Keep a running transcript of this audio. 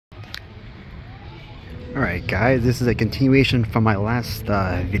Alright guys, this is a continuation from my last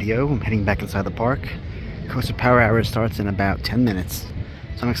video. I'm heading back inside the park. Coaster Power Hour starts in about 10 minutes.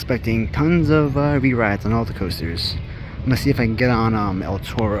 So I'm expecting tons of re-rides on all the coasters. I'm gonna see if I can get on El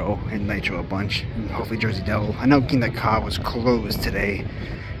Toro and Nitro a bunch, and hopefully Jersey Devil. I know Kingda Ka was closed today,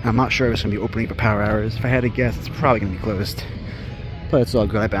 and I'm not sure if it's gonna be opening for Power Hours. If I had to guess, it's probably gonna be closed. But it's all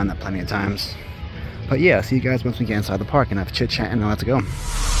good, I've been on that plenty of times. But yeah, see you guys once we get inside the park and have a chit chat and let's go.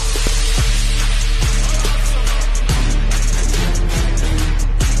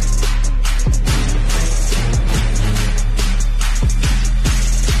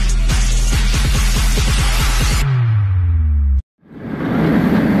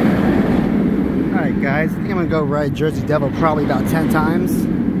 Guys, I think I'm gonna go ride Jersey Devil probably about 10 times.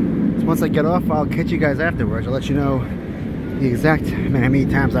 So once I get off, I'll catch you guys afterwards. I'll let you know the exact how many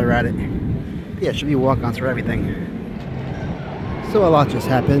times I ride it. But yeah, it should be walk-ons for everything. So a lot just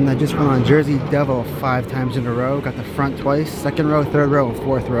happened. I just went on Jersey Devil 5 times in a row. Got the front twice, second row, third row, and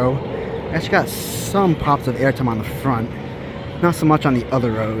fourth row. I actually got some pops of airtime on the front, not so much on the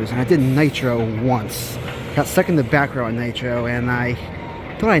other rows. And I did Nitro once. Got second to back row on Nitro, and I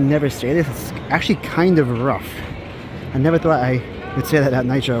thought I'd never say this. It's actually kind of rough. I never thought I would say that at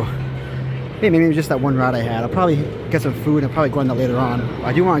Nitro. Maybe it was just that one ride I had. I'll probably get some food and probably go on that later on.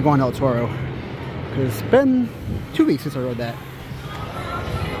 I do want to go on El Toro because it's been 2 weeks since I rode that.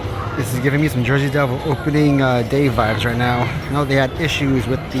 This is giving me some Jersey Devil opening day vibes right now. I know they had issues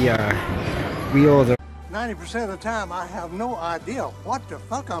with the wheels. 90% of the time I have no idea what the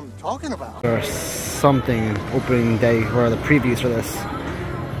fuck I'm talking about. Or something opening day or the previews for this.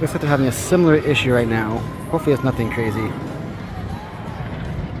 Looks like they're having a similar issue right now. Hopefully it's nothing crazy.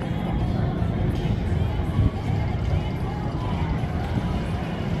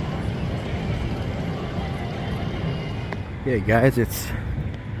 Yeah guys, it's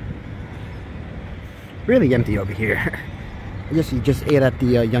really empty over here. I guess you just ate at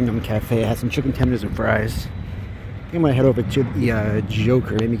the Yum Yum Cafe. I had some chicken tenders and fries. I think I'm gonna head over to the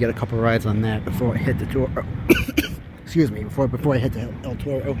Joker, maybe get a couple rides on that before I hit the tour. Excuse me, before I head to El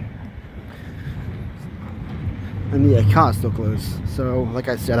Toro. And the car is still closed. So, like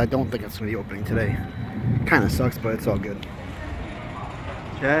I said, I don't think it's going to be opening today. Kind of sucks, but it's all good.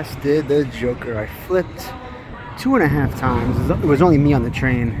 Just did the Joker. I flipped 2.5 times. It was only me on the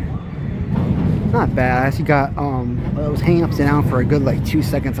train. Not bad. I actually got, I was hanging upside down for a good like 2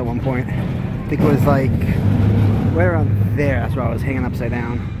 seconds at one point. I think it was like right around there. That's where I was hanging upside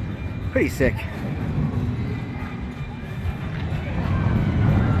down. Pretty sick.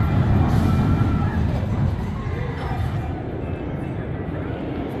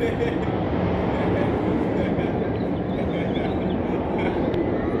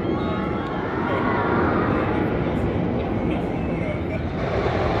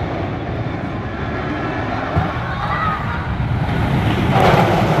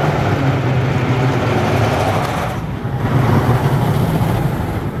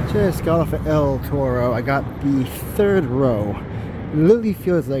 Just got off of El Toro. I got the third row. It literally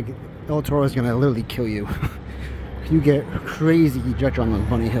feels like El Toro is gonna literally kill you. You get crazy ejector on those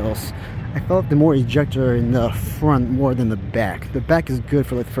bunny hills. I felt the more ejector in the front more than the back. The back is good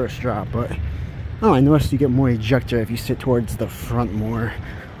for the first drop, but I noticed you get more ejector if you sit towards the front more.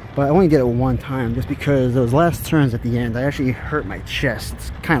 But I only did it one time just because those last turns at the end, I actually hurt my chest.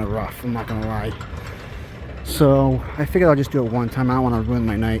 It's kind of rough, I'm not gonna lie. So I figured I'll just do it one time. I don't want to ruin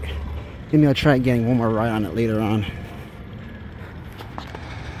my night. Maybe I'll try getting one more ride on it later on.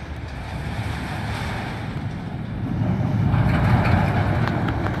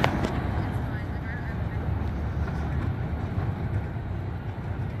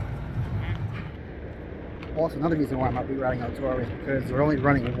 Also, another reason why I'm not rerouting El Toro is because we're only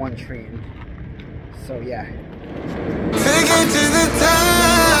running one train. So yeah. Take it to the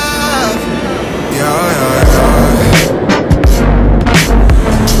top. Yeah.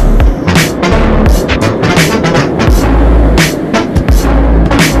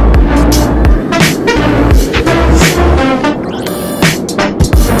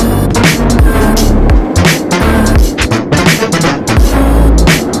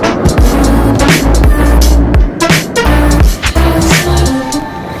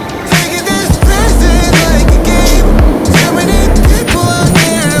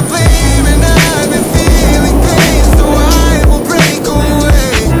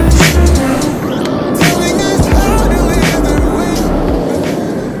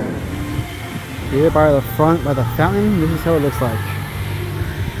 Here by the front, by the fountain, this is how it looks like.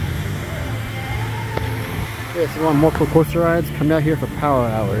 Okay, so you want multiple coaster rides? Come out here for Power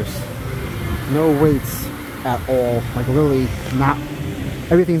Hours. No waits at all. Like literally not,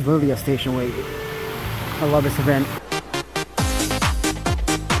 everything's literally a station wait. I love this event.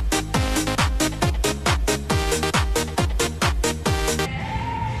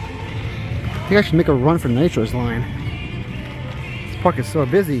 I think I should make a run for Nitro's line. This park is so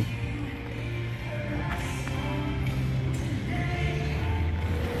busy.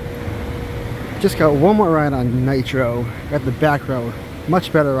 Just got one more ride on Nitro. Got the back row.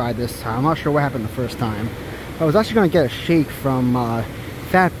 Much better ride this time. I'm not sure what happened the first time. I was actually going to get a shake from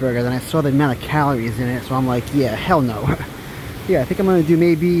Fatburger, then I saw the amount of calories in it, so I'm like, yeah, hell no. Yeah, I think I'm going to do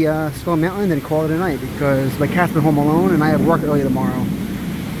maybe Skull Mountain, then call it a night, because my cat's been home alone and I have work early tomorrow.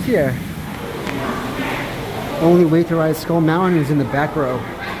 So yeah, only way to ride Skull Mountain is in the back row.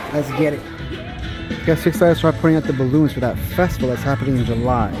 Let's get it. Got excited to start putting out the balloons for that festival that's happening in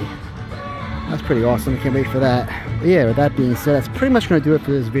July. That's pretty awesome. Can't wait for that. But yeah, with that being said, that's pretty much going to do it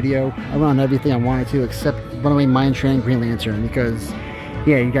for this video. I went on everything I wanted to except Runaway Mine Train Green Lantern because,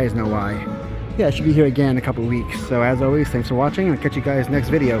 yeah, you guys know why. Yeah, I should be here again in a couple of weeks. So as always, thanks for watching, and I'll catch you guys next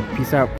video. Peace out.